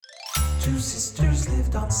Two sisters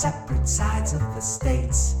lived on separate sides of the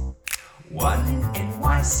states. One in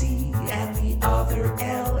NYC and the other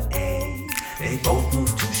LA. They both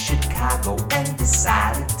moved to Chicago and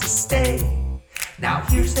decided to stay. Now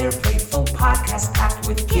here's their playful podcast packed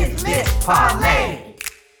with Kid Lit Parlay.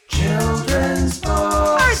 Children's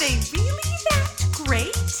books. Are they really that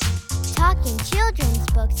great? Talking Children's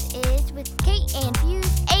Books is with Kate and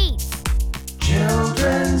Fuse 8.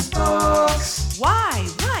 Children's books. Why,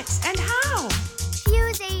 what, and how?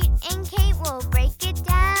 Fuse 8 and Kate will break it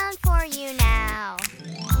down for you now.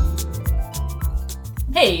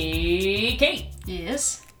 Hey, Kate.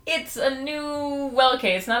 Yes? It's a new, well,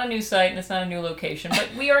 okay, it's not a new site and it's not a new location, but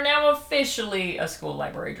we are now officially a school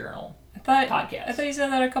library journal podcast. I thought you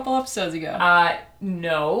said that a couple episodes ago.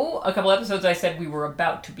 No. A couple episodes I said we were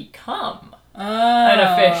about to become Oh. an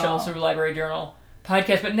official School Library Journal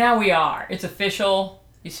podcast, but now we are. It's official.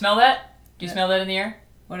 You smell that? Do you smell that in the air?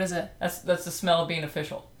 What is it? That's the smell of being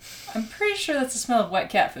official. I'm pretty sure that's the smell of wet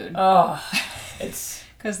cat food. Oh, it's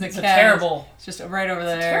Because the a cat terrible, is just right over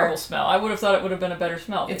there. terrible smell. I would have thought it would have been a better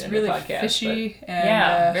smell. It's in really the podcast, fishy but and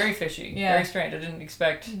yeah, very fishy, yeah. very strange. I didn't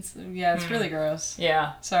expect. It's really gross.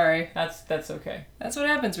 Yeah, Sorry. that's okay. That's what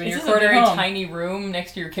happens when This you're is a recording very home. tiny room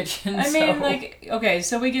next to your kitchen. I mean, okay,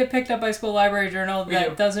 so we get picked up by School Library Journal. We That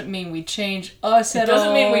do. doesn't mean we change us it at all.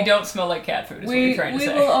 doesn't mean we don't smell like cat food. Is what We you're trying to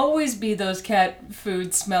say. will always be those cat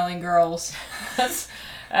food smelling girls. That's,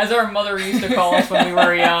 as our mother used to call us when we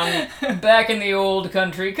were young, back in the old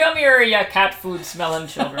country. Come here, ya cat food smelling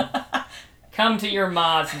children. Come to your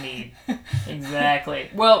ma's meat. Exactly.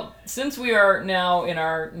 Well, since we are now in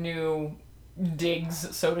our new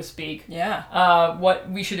digs, so to speak, Yeah. what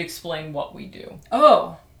we should explain what we do.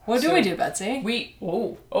 Oh, what do So- we do, Betsy?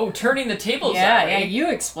 Turning the tables. Yeah, that way. you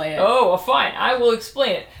explain it. Oh, fine. I will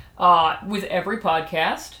explain it. With every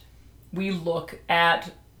podcast, we look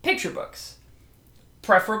at picture books.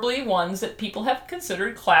 Preferably ones that people have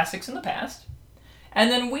considered classics in the past. And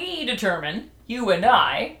then we determine, you and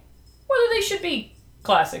I, whether they should be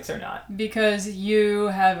classics or not. Because you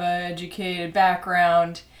have an educated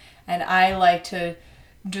background, and I like to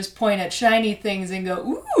just point at shiny things and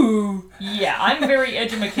go, ooh. Yeah, I'm very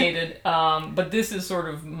educated, but this is sort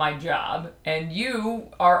of my job. And you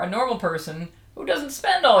are a normal person who doesn't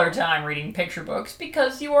spend all her time reading picture books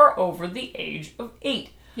because you are over the age of 8.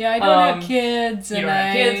 Yeah, I don't have kids. You And don't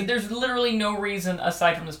have kids. There's literally no reason,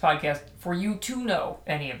 aside from this podcast, for you to know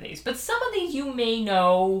any of these. But some of these you may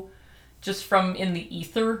know just from in the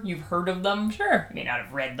ether. You've heard of them. Sure. You may not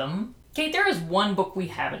have read them. Kate, there is one book we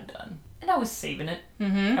haven't done. And I was saving it.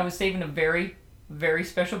 Mm-hmm. I was saving a very, very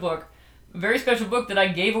special book. A very special book that I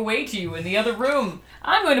gave away to you in the other room.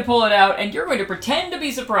 I'm going to pull it out, and you're going to pretend to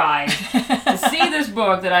be surprised to see this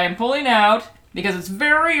book that I am pulling out, because it's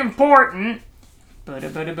very important. Where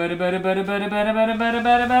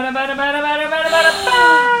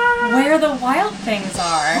the Wild Things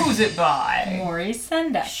Are. Who's it by? Maurice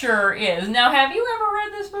Sendak. Sure is. Now, have you ever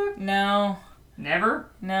read this book? No. Never?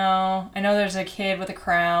 I know there's a kid with a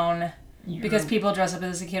crown because people dress up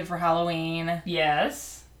as a kid for Halloween.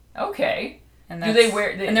 Yes. Okay. And Do they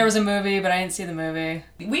wear... And there was a movie, but I didn't see the movie.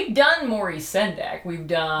 We've done Maurice Sendak. We've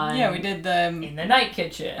done... Yeah, we did the... In the Night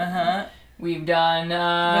Kitchen. Uh-huh. We've done...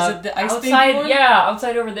 Was it the Ice outside, Baby one? Yeah,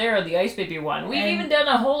 outside over there, the Ice Baby one. We've And- even done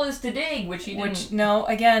A Hole Is to Dig, which he didn't... He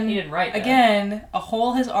didn't write that. Again, a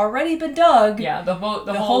hole has already been dug. Yeah, the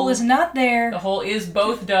hole is not there. The hole is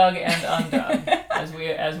both dug and undug,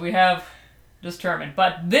 as we have determined.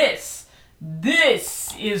 But this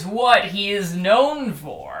is what he is known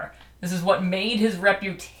for. This is what made his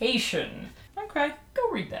reputation. Okay. Go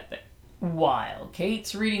read that thing. While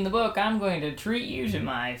Kate's reading the book, I'm going to treat you to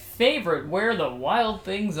my favorite Where the Wild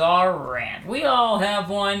Things Are rant. We all have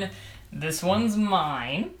one. This one's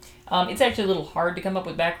mine. It's actually a little hard to come up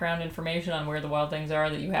with background information on where the wild things are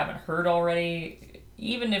that you haven't heard already,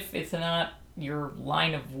 even if it's not your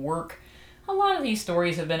line of work. A lot of these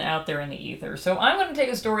stories have been out there in the ether. So I'm going to take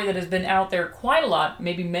a story that has been out there quite a lot.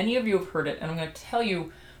 Maybe many of you have heard it, and I'm going to tell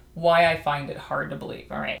you why I find it hard to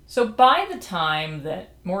believe. All right. So by the time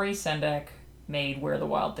that Maurice Sendak made Where the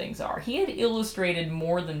Wild Things Are, he had illustrated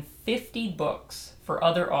more than 50 books for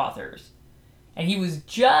other authors. And he was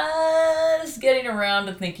just getting around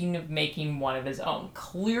to thinking of making one of his own.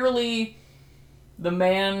 Clearly, the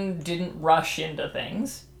man didn't rush into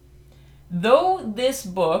things. Though this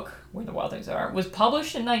book, Where the Wild Things Are, was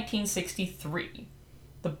published in 1963,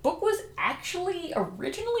 the book was actually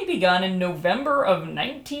originally begun in November of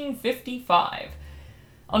 1955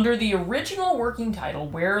 under the original working title,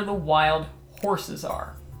 Where the Wild Horses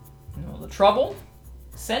Are. You know the trouble?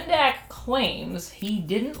 Sendak claims he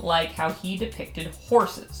didn't like how he depicted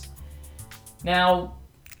horses. Now,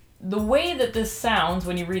 the way that this sounds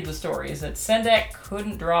when you read the story is that Sendak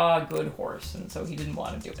couldn't draw a good horse, and so he didn't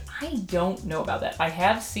want to do it. I don't know about that. I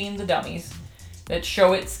have seen the dummies that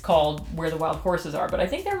show it's called Where the Wild Horses Are, but I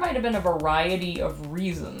think there might have been a variety of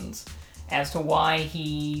reasons as to why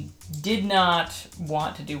he did not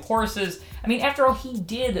want to do horses. I mean, after all, he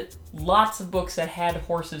did lots of books that had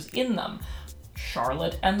horses in them.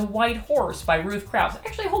 Charlotte and the White Horse by Ruth Krauss.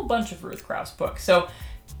 Actually, a whole bunch of Ruth Krauss books. So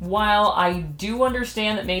while I do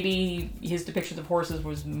understand that maybe his depictions of horses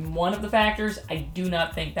was one of the factors, I do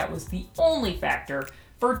not think that was the only factor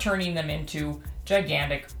for turning them into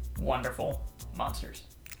gigantic, wonderful monsters.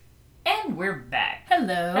 And we're back.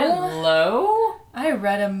 Hello. Hello? I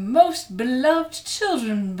read a most beloved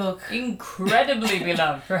children's book. Incredibly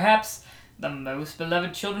beloved. Perhaps the most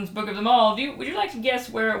beloved children's book of them all. Would you like to guess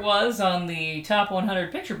where it was on the top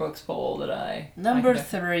 100 picture books poll that I... Number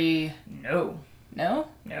 3. No. No?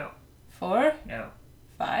 No. 4? No.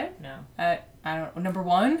 5? No. I don't know. Number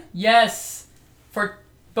 1? Yes! For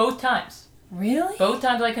both times. Really? Both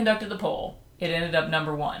times I conducted the poll, it ended up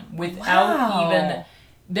number 1. Without Wow. even...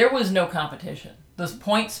 There was no competition. The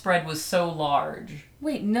point spread was so large.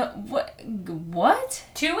 Wait, no. What?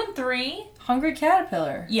 2 and 3... Hungry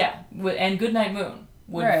Caterpillar. Yeah, and Goodnight Moon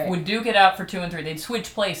Right. would duke it out for 2 and 3. They'd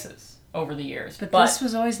switch places over the years. But this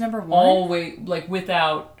was always number 1? always, like,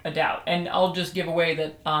 without a doubt. And I'll just give away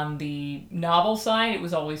that on the novel side, it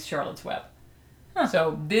was always Charlotte's Web. Huh.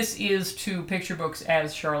 So this is to picture books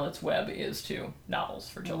as Charlotte's Web is to novels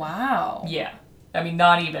for children. Wow. Yeah. I mean,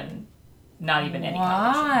 not even any competition.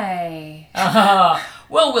 Why?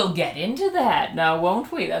 Well, we'll get into that now,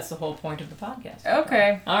 won't we? That's the whole point of the podcast.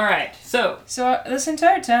 Okay. All right. So This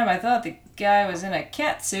entire time I thought the guy was in a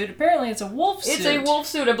cat suit. Apparently it's a wolf suit. it's a wolf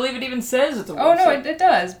suit. I believe it even says it's a wolf Oh, no, suit. it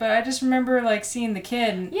does. But I just remember, like, seeing the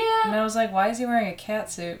kid. And Yeah. I was like, why is he wearing a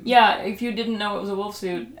cat suit? Yeah, if you didn't know it was a wolf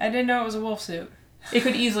suit, I didn't know it was a wolf suit. it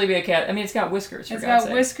could easily be a cat. I mean, it's got whiskers, for It's God's got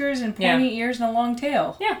sake. whiskers and pointy ears and a long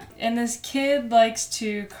tail. Yeah. And this kid likes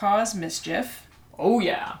to cause mischief. Oh,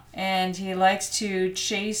 yeah. And he likes to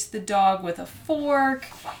chase the dog with a fork.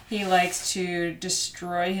 He likes to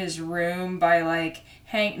destroy his room by, like,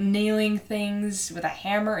 nailing things with a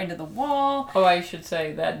hammer into the wall. Oh, I should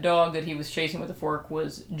say that dog that he was chasing with a fork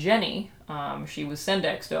was Jenny. She was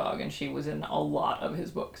Sendak's dog, and she was in a lot of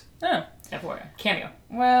his books. Oh. FYI. Cameo.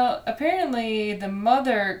 Well, apparently the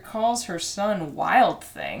mother calls her son Wild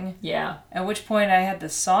Thing. Yeah. At which point I had the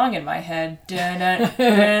song in my head. Dun-dun,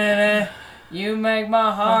 dun-dun, you make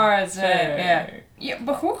my heart sing. Yeah. Yeah,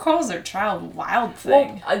 but who calls their child Wild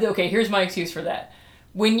Thing? Well, okay, here's my excuse for that.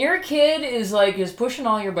 When your kid is pushing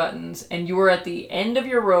all your buttons and you are at the end of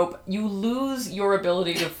your rope, you lose your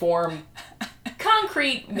ability to form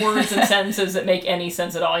concrete words and sentences that make any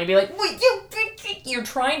sense at all. You'd be like, you're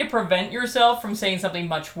trying to prevent yourself from saying something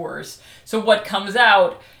much worse. So what comes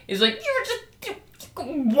out is like, you're just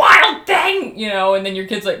Wild Thing, and then your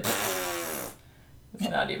kid's like, it's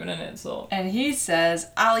not even an insult. And he says,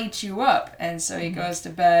 I'll eat you up. And so he goes to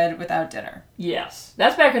bed without dinner. Yes.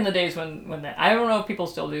 That's back in the days when that, I don't know if people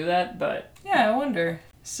still do that, but... Yeah, I wonder.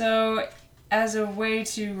 So, as a way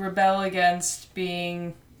to rebel against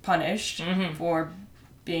being punished for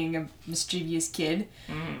being a mischievous kid,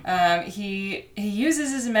 he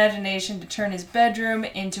uses his imagination to turn his bedroom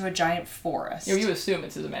into a giant forest. You assume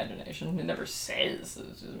it's his imagination. It never says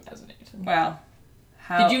it's his imagination. Well,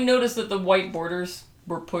 how... Did you notice that the white borders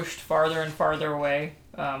were pushed farther and farther away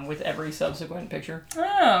with every subsequent picture?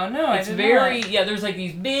 Oh, no, It's I did very... not. Yeah, there's like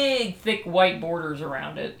these big, thick white borders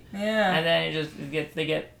around it. Yeah. And then they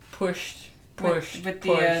get pushed, with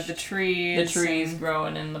pushed. the trees. The trees and,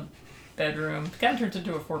 growing in the bedroom. It kind of turns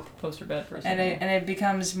into a four-poster bed for a second. and it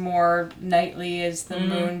becomes more nightly as the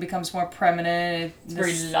moon becomes more prominent. It's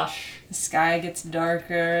very lush. The sky gets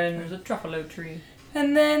darker. And There's a truffalo tree.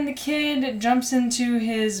 And then the kid jumps into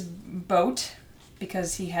his boat,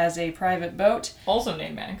 because he has a private boat. Also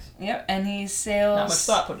named Max. Yep, and he Not much sails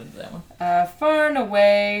thought put into that one. far and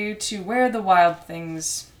away to where the wild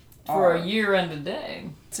things For are. a year and a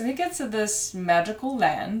day. So he gets to this magical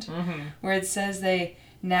land where it says they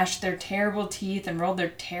gnash their terrible teeth and roll their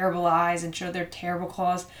terrible eyes and show their terrible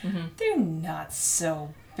claws. They're not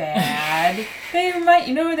so bad. They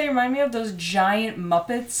remind me of those giant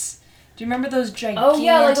Muppets. Do you remember those gigantic... Oh,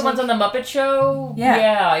 yeah, like the ones on the Muppet Show?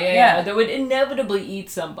 Yeah. Yeah. That would inevitably eat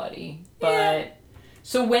somebody. But... Yeah.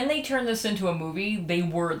 So when they turned this into a movie, they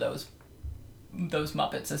were those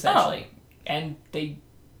Muppets, essentially. And they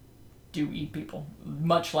do eat people,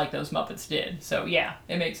 much like those Muppets did. So yeah,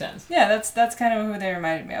 it makes sense. Yeah, that's kind of who they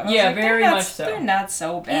reminded me of. I was Yeah, like, very much so. They're not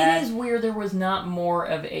so bad. It is weird there was not more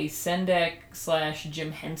of a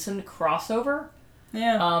Sendak/Jim Henson crossover.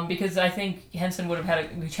 Yeah. Because I think Henson would have had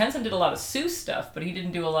Henson did a lot of Seuss stuff, but he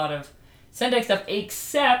didn't do a lot of Sendak stuff,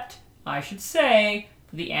 except, I should say,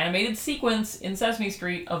 the animated sequence in Sesame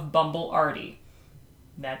Street of Bumble Artie.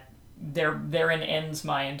 That therein ends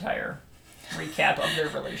my entire recap of their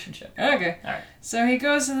relationship. Okay. All right. So he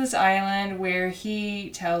goes to this island where he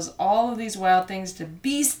tells all of these wild things to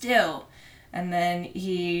be still, and then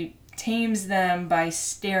he tames them by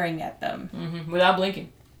staring at them. Without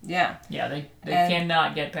blinking. Yeah. Yeah, they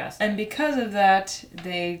cannot get past it. And because of that,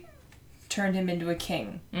 they turned him into a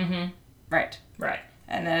king. Mm-hmm. Right. Right.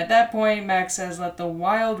 And then at that point, Max says, let the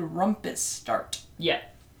wild rumpus start. Yeah.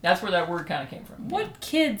 That's where that word kind of came from. What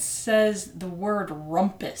kid says the word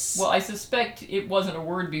rumpus? Well, I suspect it wasn't a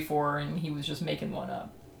word before and he was just making one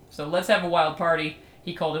up. So let's have a wild party.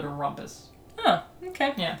 He called it a rumpus. Oh,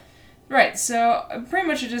 okay. Yeah. Right, so pretty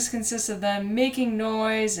much it just consists of them making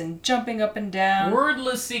noise and jumping up and down.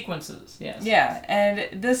 Wordless sequences, yes. Yeah,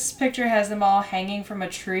 and this picture has them all hanging from a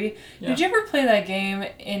tree. Yeah. Did you ever play that game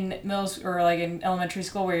in in elementary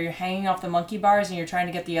school where you're hanging off the monkey bars and you're trying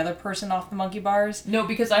to get the other person off the monkey bars? No,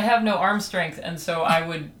 because I have no arm strength, and so I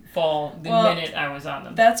would fall the minute I was on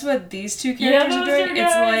them. That's what these two characters are those doing. two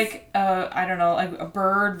It's guys. like, I don't know, like a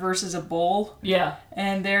bird versus a bull. Yeah.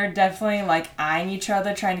 And they're definitely like eyeing each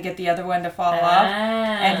other, trying to get the other one to fall off.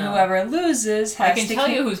 Ah. And whoever loses has I can to tell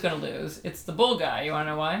you who's going to lose. It's the bull guy. You want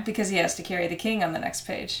to know why? because he has to carry the king on the next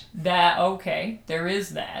page. Okay, there is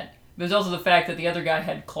that. There's also the fact that the other guy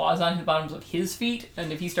had claws on the bottoms of his feet,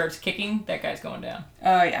 and if he starts kicking, that guy's going down.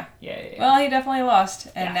 Oh, yeah. Yeah. Well, he definitely lost,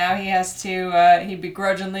 and Yeah. now he has to, he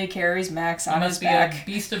begrudgingly carries Max He on his must be back. a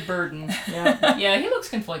beast of burden. Yeah. Yeah, he looks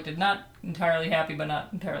conflicted. Not entirely happy, but not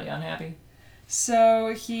entirely unhappy.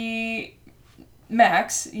 So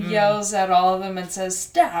Max yells at all of them and says,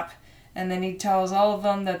 stop! And then he tells all of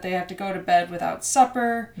them that they have to go to bed without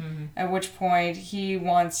supper, at which point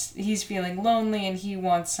he's feeling lonely and he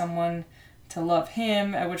wants someone to love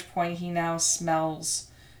him, at which point he now smells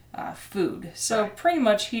food. So pretty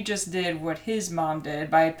much he just did what his mom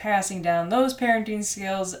did by passing down those parenting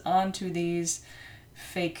skills onto these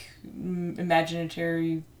fake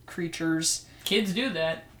imaginary creatures. Kids do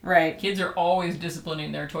that. Right. Kids are always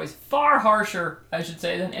disciplining their toys far harsher, I should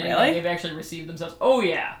say, than anything Really? they've actually received themselves. Oh,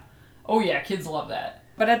 yeah. Oh, yeah, kids love that.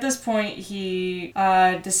 But at this point, he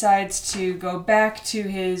decides to go back to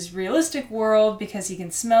his realistic world because he can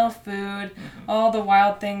smell food. All the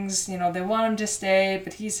wild things, they want him to stay,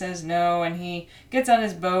 but he says no, and he gets on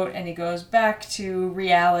his boat and he goes back to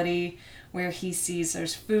reality where he sees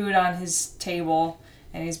there's food on his table,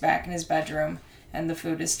 and he's back in his bedroom, and the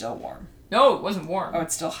food is still warm. No, it wasn't warm. Oh,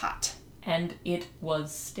 it's still hot. And it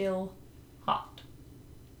was still hot.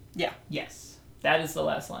 Yeah. Yes, that is the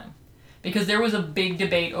last line. Because there was a big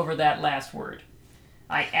debate over that last word.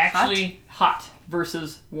 Hot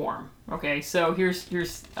versus warm. Okay, so here's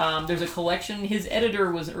there's a collection. His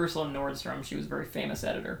editor was Ursula Nordstrom. She was a very famous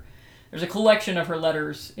editor. There's a collection of her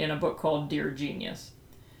letters in a book called Dear Genius.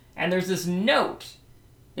 And there's this note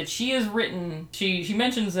that she has written. She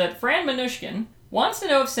mentions that Fran Minushkin wants to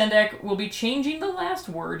know if Sendak will be changing the last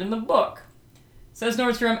word in the book. Says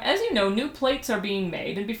Nordstrom, as you know, new plates are being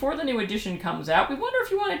made, and before the new edition comes out, we wonder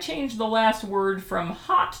if you want to change the last word from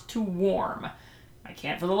hot to warm. I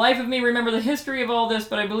can't for the life of me remember the history of all this,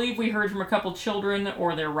 but I believe we heard from a couple children,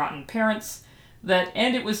 or their rotten parents, that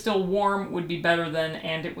and it was still warm would be better than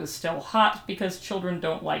and it was still hot, because children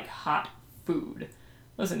don't like hot food.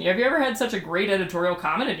 Listen, have you ever had such a great editorial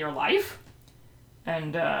comment in your life?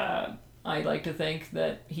 And, I like to think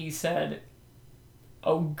that he said,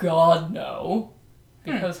 oh God, no.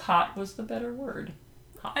 Because hot was the better word.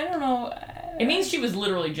 Hot. I don't know. It means she was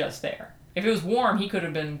literally just there. If it was warm, he could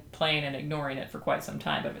have been playing and ignoring it for quite some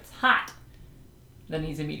time. But if it's hot, then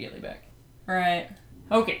he's immediately back. Right.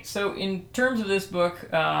 Okay, so in terms of this book,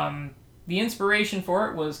 the inspiration for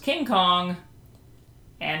it was King Kong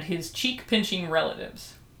and his cheek-pinching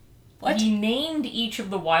relatives. What? He named each of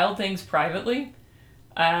the wild things privately,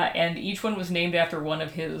 and each one was named after one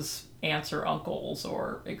of his aunts or uncles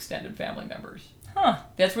or extended family members. Huh.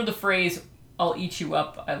 That's where the phrase, I'll eat you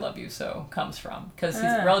up, I love you so, comes from. Because his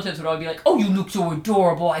relatives would always be like, oh, you look so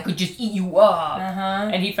adorable, I could just eat you up.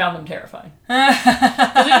 And he found them terrifying.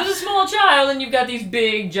 Because he was a small child, and you've got these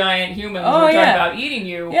big, giant humans who are talking about eating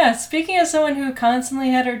you. Yeah, speaking of someone who constantly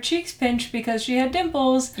had her cheeks pinched because she had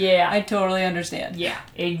dimples, Yeah. I totally understand. Yeah,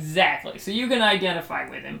 exactly. So you can identify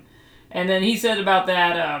with him. And then he said about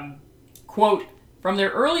that, quote, From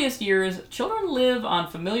their earliest years, children live on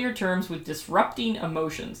familiar terms with disrupting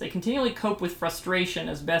emotions. They continually cope with frustration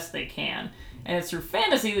as best they can, and it's through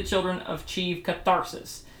fantasy that children achieve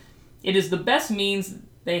catharsis. It is the best means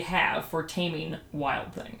they have for taming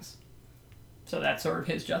wild things. So that's sort of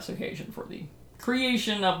his justification for the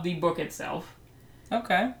creation of the book itself.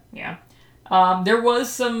 Okay. Yeah. There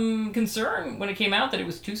was some concern when it came out that it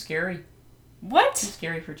was too scary. Too What?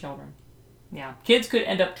 scary for children. Yeah. Kids could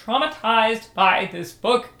end up traumatized by this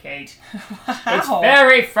book, Kate. It's Wow.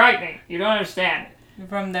 very frightening. You don't understand.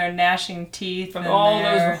 From their gnashing teeth From and all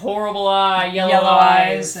their... those horrible yellow yellow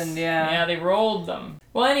eyes. eyes and, yeah. Yeah, they rolled them.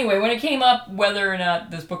 Well, anyway, when it came up whether or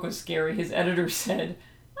not this book was scary, his editor said,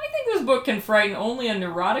 I think this book can frighten only a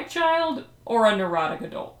neurotic child or a neurotic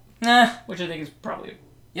adult. Which I think is probably a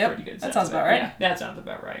Yep, pretty good that sense sounds of it. about right. Yeah, that sounds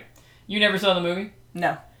about right. You never saw the movie?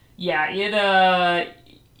 No. Yeah, it, I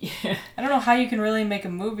don't know how you can really make a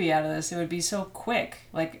movie out of this. It would be so quick.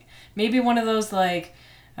 Like, maybe one of those, like,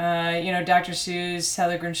 Dr. Seuss, How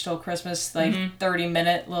the Grinch Stole Christmas, like,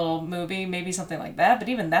 30-minute little movie. Maybe something like that. But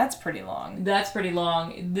even that's pretty long. That's pretty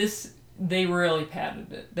long. They really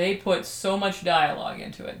padded it. They put so much dialogue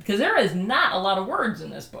into it. Because there is not a lot of words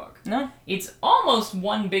in this book. No? It's almost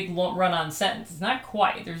one big run-on sentence. It's not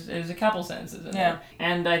quite. There's a couple sentences in there.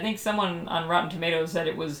 And I think someone on Rotten Tomatoes said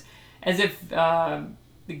it was as if the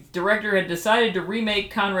director had decided to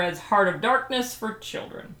remake Conrad's Heart of Darkness for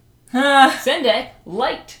children. Sendek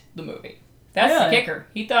liked the movie. That's the Really? kicker.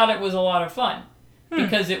 He thought it was a lot of fun.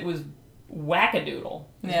 Because it was wackadoodle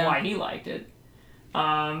is why he liked it.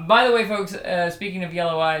 By the way, folks, speaking of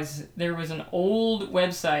yellow eyes, there was an old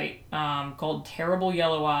website called Terrible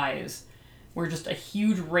Yellow Eyes where just a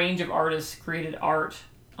huge range of artists created art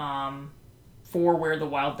for Where the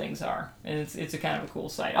Wild Things Are. And it's a kind of a cool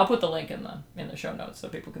site. I'll put the link in the show notes so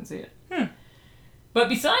people can see it. But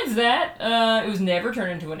besides that, it was never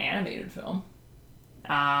turned into an animated film.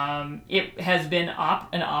 It has been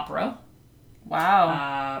an opera,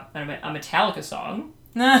 Wow. a Metallica song,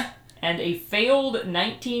 and a failed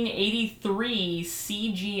 1983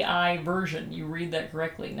 CGI version. You read that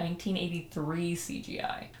correctly. 1983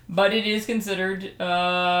 CGI. But it is considered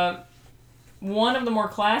one of the more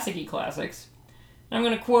classic-y classics. And I'm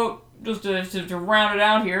going to quote, just to round it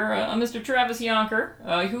out here, Mr. Travis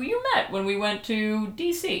Yonker, who you met when we went to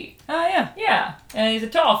D.C. Oh, yeah. Yeah, and he's a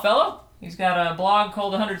tall fellow. He's got a blog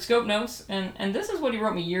called 100 Scope Notes, and this is what he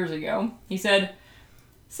wrote me years ago. He said,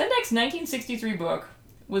 Sendek's 1963 book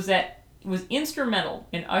was instrumental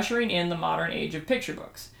in ushering in the modern age of picture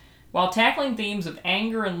books. While tackling themes of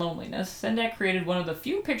anger and loneliness, Sendek created one of the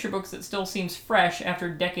few picture books that still seems fresh after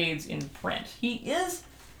decades in print. He is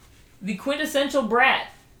the quintessential brat.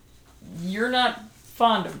 You're not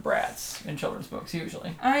fond of brats in children's books,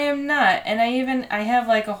 usually. I am not. And I have,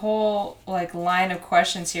 like, a whole, like, line of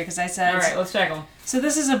questions here, because I said... All right, let's tackle them. So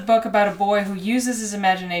this is a book about a boy who uses his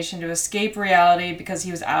imagination to escape reality because he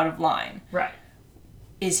was out of line. Right.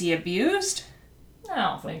 Is he abused? I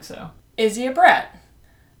don't think so. Is he a brat?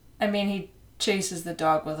 I mean, he chases the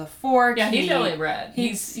dog with a fork. Yeah, he's totally a brat.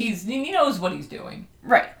 He knows what he's doing.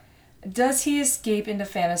 Right. Does he escape into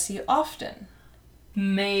fantasy often?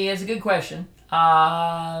 Is a good question.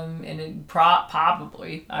 And it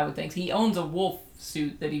probably, I would think. He owns a wolf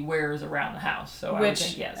suit that he wears around the house, so I would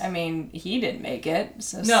think yes. I mean, he didn't make it.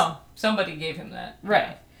 So No, somebody gave him that.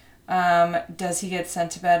 Right. Does he get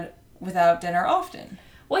sent to bed without dinner often?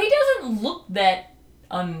 Well, he doesn't look that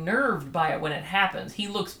unnerved by it when it happens. He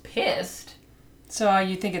looks pissed. So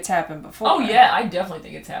you think it's happened before? Oh, yeah, I definitely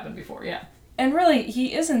think it's happened before, yeah. And really,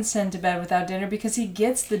 he isn't sent to bed without dinner because he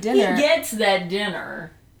gets the dinner. He gets that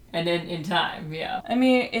dinner, and then in time, yeah. I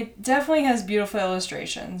mean, it definitely has beautiful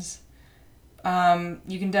illustrations.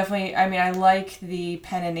 You can definitely... I mean, I like the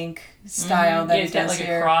pen and ink style that he does here. He's got,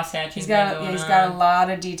 like, a cross-hatching He's got a lot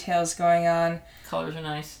of details going on. Colors are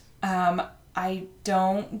nice. I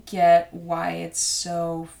don't get why it's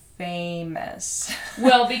so famous.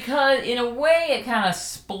 Well, because in a way it kind of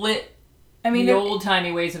split the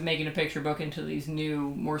old-timey ways of making a picture book into these new,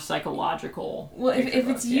 more psychological Well, if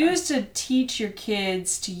books, it's used to teach your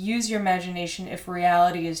kids to use your imagination if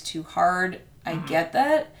reality is too hard, I get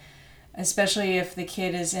that. Especially if the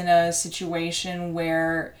kid is in a situation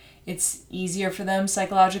where it's easier for them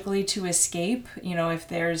psychologically to escape. You know, if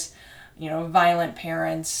there's... violent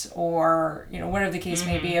parents or, whatever the case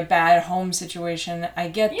may be, a bad home situation. I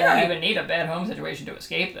get that. You don't even need a bad home situation to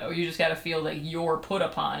escape, though. You just got to feel that you're put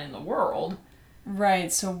upon in the world.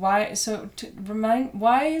 Right. So why is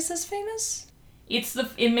this famous? It's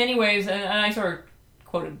in many ways, and I sort of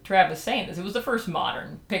quoted Travis saying this, it was the first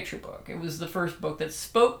modern picture book. It was the first book that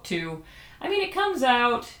spoke to, I mean, it comes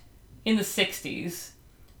out in the 60s,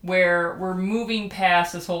 where we're moving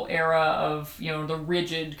past this whole era of, the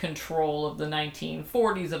rigid control of the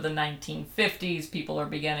 1940s, of the 1950s. People are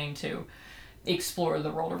beginning to explore the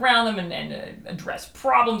world around them and address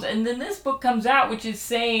problems. And then this book comes out, which is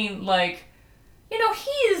saying, like, he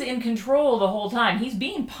is in control the whole time. He's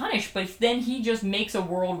being punished, but then he just makes a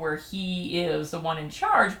world where he is the one in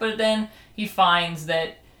charge. But then he finds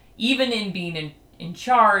that even in being in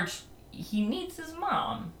charge, he needs his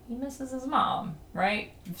mom. He misses his mom,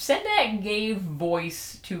 right? Sendak gave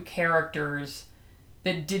voice to characters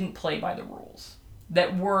that didn't play by the rules,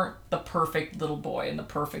 that weren't the perfect little boy and the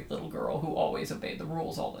perfect little girl who always obeyed the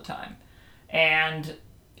rules all the time. And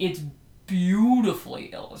it's beautifully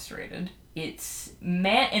illustrated. It's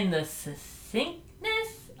met in the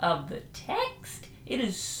succinctness of the text. It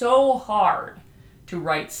is so hard to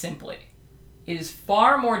write simply. It is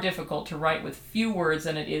far more difficult to write with few words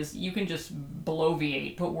than it is. You can just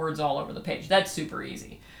bloviate, put words all over the page. That's super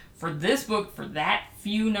easy. For this book, for that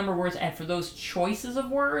few number of words, and for those choices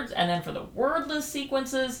of words, and then for the wordless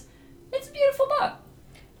sequences, it's a beautiful book.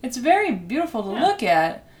 It's very beautiful to look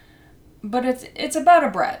at, but it's about a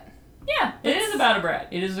Brett. Yeah, it is about a Brat.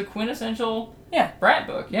 It is a quintessential Yeah. Brat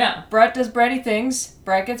book, yeah. Brett does bratty things.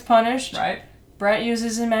 Brett gets punished. Right? Brett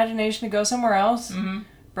uses his imagination to go somewhere else. Mm-hmm.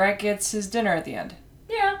 Brett gets his dinner at the end.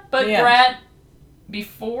 Yeah, but Yeah. Brat,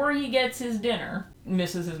 before he gets his dinner,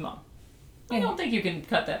 misses his mom. I don't think you can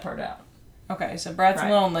cut that part out. Okay, so Brett's Right.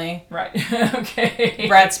 lonely. Right. Okay.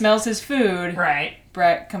 Brett smells his food. Right.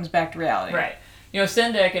 Brett comes back to reality. Right.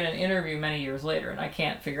 Sendak in an interview many years later, and I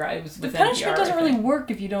can't figure out, it was The with punishment NPR, doesn't I really think.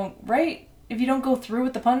 work if you don't go through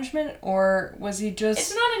with the punishment, or was he just...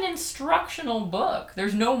 It's not an instructional book.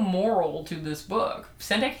 There's no moral to this book.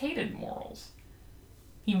 Sendak hated morals.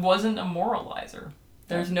 He wasn't a moralizer.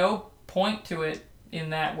 There's no point to it in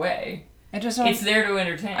that way. I just don't... It's there to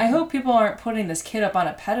entertain. I hope people aren't putting this kid up on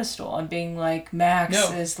a pedestal and being like, Max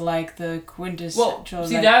No. is like the quintessential, Well,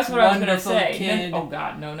 see, like, that's what I was going to wonderful say. kid. Oh,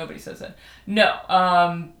 God, no, nobody says that.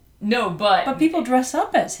 No, But people dress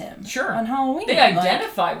up as him. Sure. On Halloween. They like-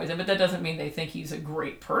 identify with him, but that doesn't mean they think he's a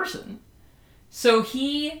great person. So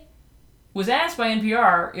he was asked by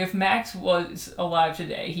NPR if Max was alive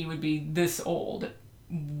today, he would be this old.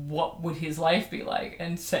 What would his life be like?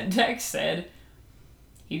 And Sendak said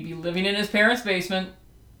he'd be living in his parents' basement,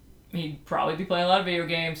 he'd probably be playing a lot of video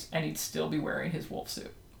games, and he'd still be wearing his wolf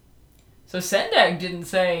suit. So Sendak didn't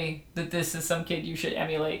say that this is some kid you should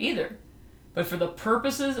emulate either. But for the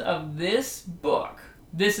purposes of this book,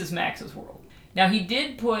 this is Max's world. Now, he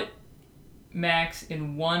did put Max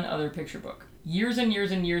in one other picture book. Years and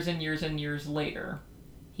years and years and years and years later,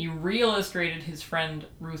 he re-illustrated his friend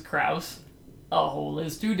Ruth Krauss, A Hole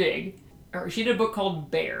Is Too Dig. She did a book called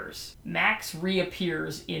Bears. Max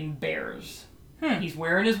reappears in Bears. He's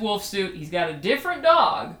wearing his wolf suit. He's got a different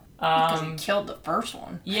dog. Because he killed the first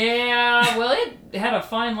one. Yeah, well, it had a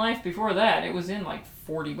fine life before that. It was in like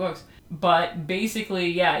 40 books. But basically,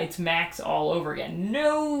 yeah, it's Max all over again.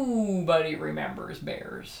 Nobody remembers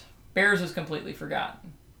Bears. Bears is completely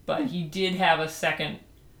forgotten. But he did have a second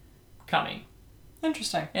coming,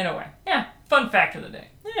 Interesting. in a way. Yeah, fun fact of the day.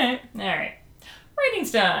 Alright. All right.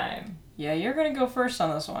 Ratings time. Yeah, you're going to go first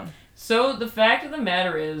on this one. So the fact of the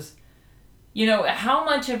matter is, how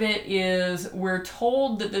much of it is we're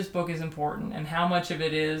told that this book is important, and how much of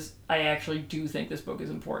it is I actually do think this book is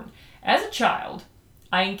important. As a child,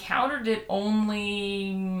 I encountered it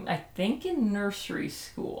only, I think, in nursery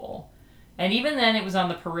school. And even then, it was on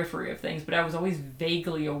the periphery of things, but I was always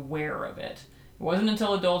vaguely aware of it. It wasn't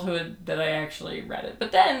until adulthood that I actually read it.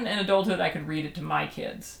 But then, in adulthood, I could read it to my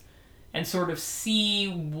kids and sort of see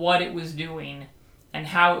what it was doing and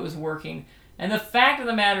how it was working. And the fact of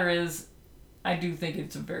the matter is, I do think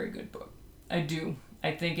it's a very good book. I do.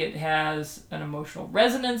 I think it has an emotional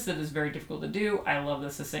resonance that is very difficult to do. I love the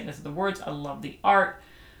succinctness of the words. I love the art.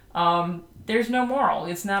 There's no moral.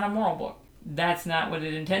 It's not a moral book. That's not what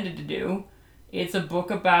it intended to do. It's a book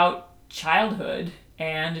about childhood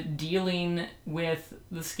and dealing with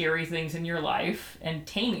the scary things in your life and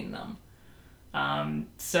taming them.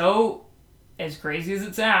 So, as crazy as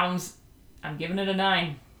it sounds, I'm giving it a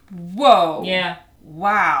 9. Whoa. Yeah,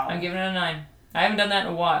 Wow. I'm giving it a 9. I haven't done that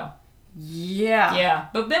in a while. Yeah. Yeah,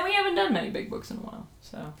 but then we haven't done many big books in a while,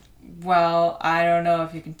 so. Well, I don't know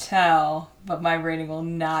if you can tell, but my rating will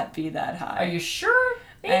not be that high. Are you sure?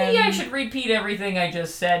 Maybe I should repeat everything I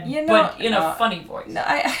just said, You know, but in no. a funny voice. No,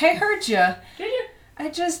 I heard you. Did you? I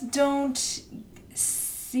just don't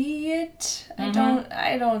see it. I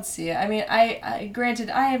don't see it. I mean, I granted,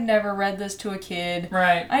 I have never read this to a kid.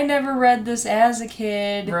 Right. I never read this as a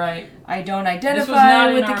kid. Right. I don't This was identify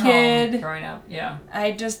not with in the our kid. home growing up. Yeah.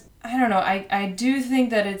 I don't know. I do think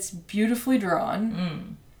that it's beautifully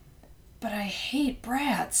drawn. But I hate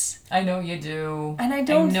brats. I know you do. And I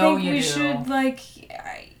don't think you we do. should, like,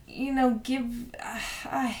 give...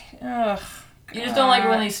 You just don't like it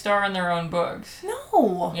when they star in their own books.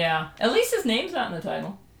 No. Yeah. At least his name's not in the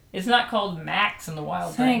title. It's not called Max in the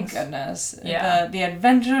Wild Thank Things. goodness. Yeah. The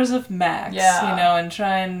Adventures of Max. Yeah. And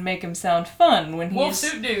try and make him sound fun when he's... Wolf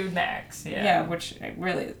suit dude Max. Yeah. Yeah, which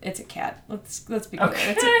really, it's a cat. Let's be clear.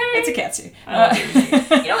 Okay. It's a cat suit.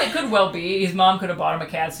 You know, it could well be. His mom could have bought him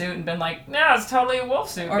a cat suit and been like, "No, it's totally a wolf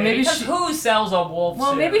suit." Or maybe because she- who sells a wolf suit?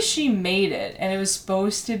 Well, maybe she made it, and it was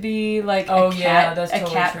supposed to be like Oh, a cat, yeah, that's a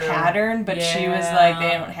totally cat true. pattern, but she was Yeah. like,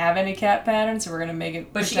 they don't have any cat pattern, so we're gonna make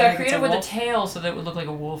it. But she pretend got like it's creative with wolf. a tail so that it would look like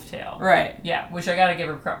a wolf tail. Right. Yeah, which I gotta give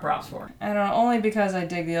her props for. I don't know, only because I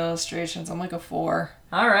dig the illustrations. I'm like a 4.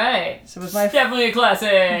 All right. So with my It's definitely a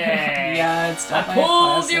classic. Yeah, it's I definitely a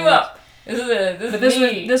pulled you classic. up. This But is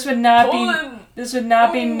me. this would not be Pulling- this would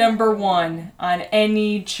not be Ooh. number 1 on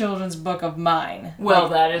any children's book of mine. Well,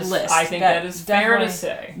 like, that is. list. I think that is fair to definitely-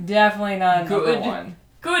 say. Definitely not Good. number 1.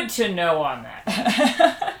 Good to know on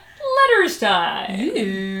that. Letters time.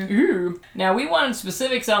 Ooh. Now we wanted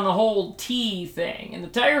specifics on the whole tea thing, and the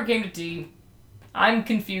tiger came to tea. I'm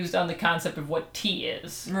confused on the concept of what tea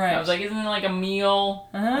is. Right. I was like, isn't it like a meal?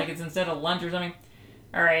 Uh-huh. Like it's instead of lunch or something?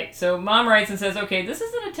 Alright, so Mom writes and says, okay, this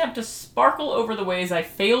is an attempt to sparkle over the ways I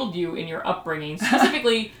failed you in your upbringing,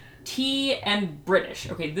 specifically tea and British.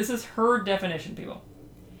 Okay, this is her definition, people.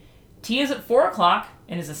 Tea is at 4 o'clock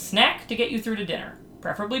and is a snack to get you through to dinner.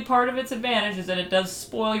 Preferably part of its advantage is that it does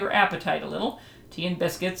spoil your appetite a little. Tea and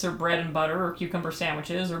biscuits or bread and butter or cucumber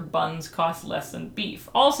sandwiches or buns cost less than beef.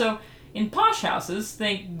 Also, in posh houses,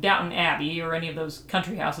 think Downton Abbey or any of those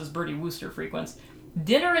country houses Bertie Wooster frequents,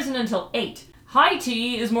 dinner isn't until 8. High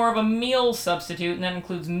tea is more of a meal substitute and that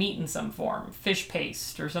includes meat in some form, fish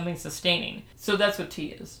paste, or something sustaining. So that's what tea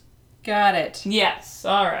is. Got it. Yes,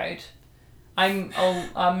 alright.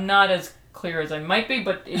 I'm not as clear as I might be,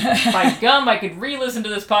 but by gum, I could re-listen to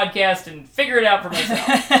this podcast and figure it out for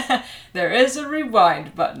myself. There is a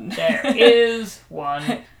rewind button. There is one.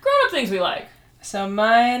 Grown-up things we like. So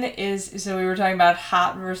mine is, so we were talking about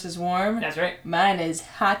hot versus warm. That's right. Mine is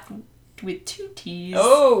hot with 2 T's.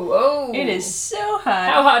 Oh. It is so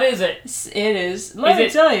hot. How hot is it? It is. Let me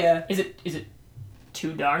it- tell you. Is it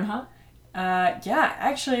too darn hot? Yeah,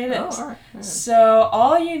 actually it is. Oh, alright. So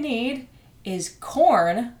all you need is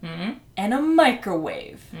corn Mm-hmm. and a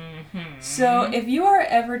microwave. So if you are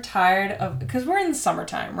ever tired of, because we're in the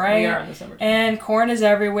summertime, right? We are in the summertime. And corn is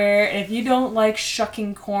everywhere. And if you don't like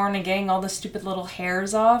shucking corn and getting all the stupid little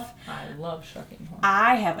hairs off, I love shucking corn.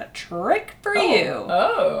 I have a trick for you.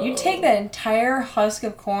 Oh. You take that entire husk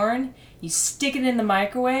of corn, you stick it in the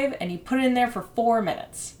microwave, and you put it in there for 4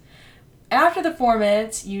 minutes. After the 4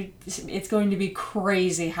 minutes, it's going to be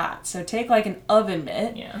crazy hot. So take like an oven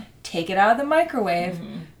mitt, Yeah. take it out of the microwave,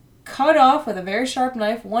 cut off with a very sharp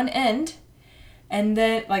knife one end, and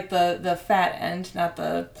then like the fat end, not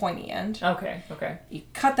the pointy end. Okay. You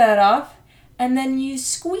cut that off, and then you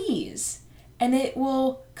squeeze, and it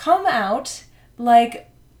will come out like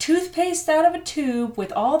toothpaste out of a tube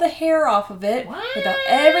with all the hair off of it, with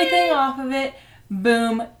everything off of it.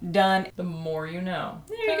 Boom, done. The more you know.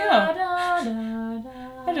 There you go.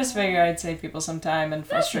 I just figured I'd save people some time and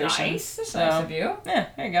That's frustration. nice. That's So, nice of you. yeah,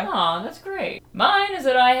 there you go. Aw, that's great. Mine is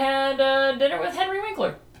that I had dinner with Henry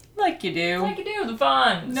Winkler. Like you do. Like you do, the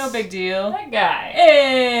Fonz. No big deal. That guy.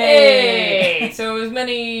 Hey! Hey! So as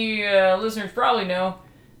many listeners probably know,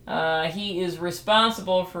 he is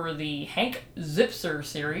responsible for the Hank Zipser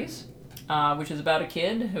series, which is about a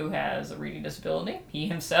kid who has a reading disability. He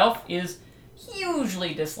himself is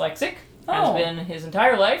hugely dyslexic, has Oh. been his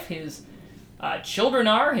entire life. His children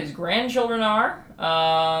are, his grandchildren are.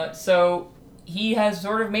 So he has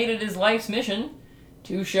sort of made it his life's mission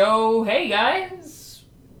to show, hey guys,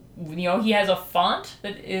 you know, he has a font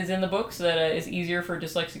that is in the books that is easier for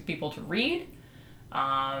dyslexic people to read.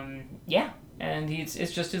 Yeah, and it's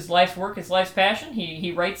just his life's work, his life's passion.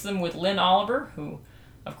 He writes them with Lynn Oliver, who,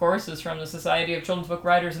 of course, is from the Society of Children's Book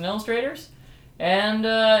Writers and Illustrators. And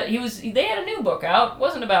they had a new book out. It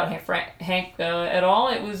wasn't about Hank at all.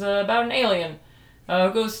 It was about an alien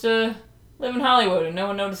who goes to live in Hollywood, and no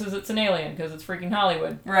one notices it's an alien because it's freaking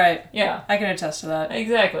Hollywood. Right. Yeah. I can attest to that.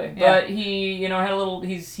 Exactly. Yeah. But he, had a little,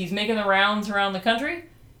 he's making the rounds around the country,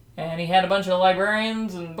 and he had a bunch of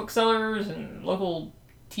librarians and booksellers and local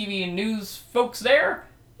TV and news folks there,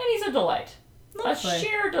 and he's a delight. Lovely. A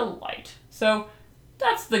sheer delight. So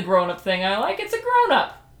that's the grown-up thing I like. It's a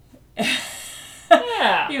grown-up.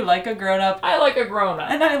 Yeah. You like a grown-up. I like a grown-up.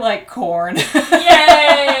 And I like corn.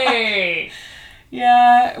 Yay!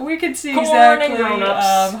 Yeah, we can see Corn exactly and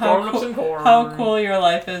grown-ups. how, Grown-ups and corn. how cool your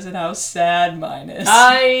life is and how sad mine is.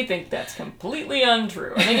 I think that's completely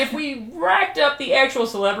untrue. I think if we racked up the actual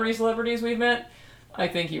celebrities we've met, I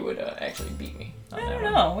think you would actually beat me. I don't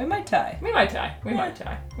know. We might tie. We might tie.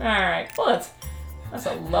 All right. Well, that's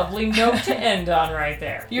a lovely note to end on right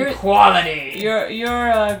there. Equality.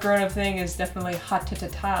 Your grown-up thing is definitely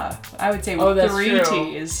ha-ta-ta-ta. I would say with that's 3 true.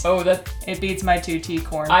 T's. Oh, It beats my 2T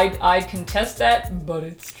corn. I'd contest that, but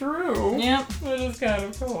it's true. Yep. It is kind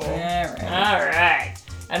of cool. Alright. All right.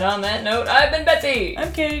 And on that note, I've been Betsy.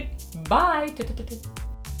 I'm Kate. Bye.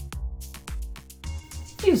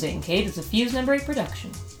 Fusing Kate is a Fuse number 8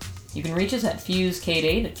 production. You can reach us at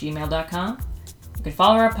fusekate8@gmail.com. You can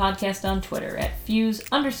follow our podcast on Twitter at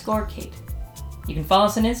Fuse_Kate. You can follow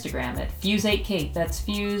us on Instagram at Fuse8Kate. That's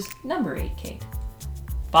Fuse number 8Kate.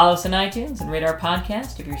 Follow us on iTunes and rate our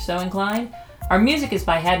podcast if you're so inclined. Our music is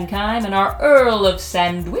by Haddon Kime, and our Earl of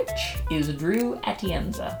Sandwich is Drew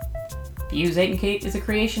Atienza. Fuse 8 and Kate is a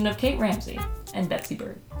creation of Kate Ramsey and Betsy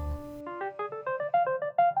Bird.